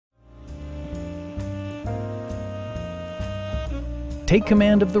Take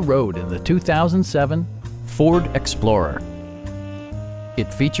command of the road in the 2007 Ford Explorer.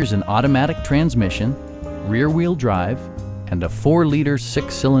 It features an automatic transmission, rear-wheel drive, and a 4-liter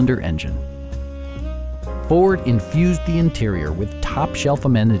 6-cylinder engine. Ford infused the interior with top-shelf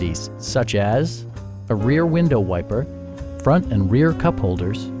amenities such as a rear window wiper, front and rear cup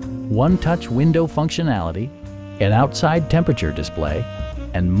holders, one-touch window functionality, an outside temperature display,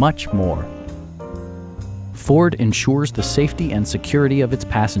 and much more. Ford ensures the safety and security of its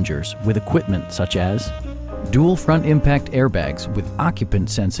passengers with equipment such as dual front impact airbags with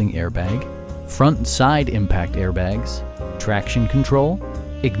occupant sensing airbag, front and side impact airbags, traction control,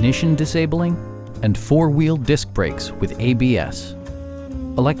 ignition disabling, and 4-wheel disc brakes with ABS.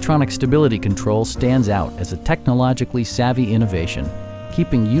 Electronic stability control stands out as a technologically savvy innovation,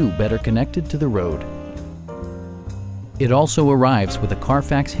 keeping you better connected to the road. It also arrives with a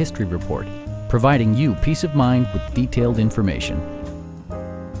Carfax history report, providing you peace of mind with detailed information.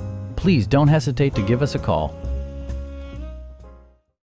 Please don't hesitate to give us a call.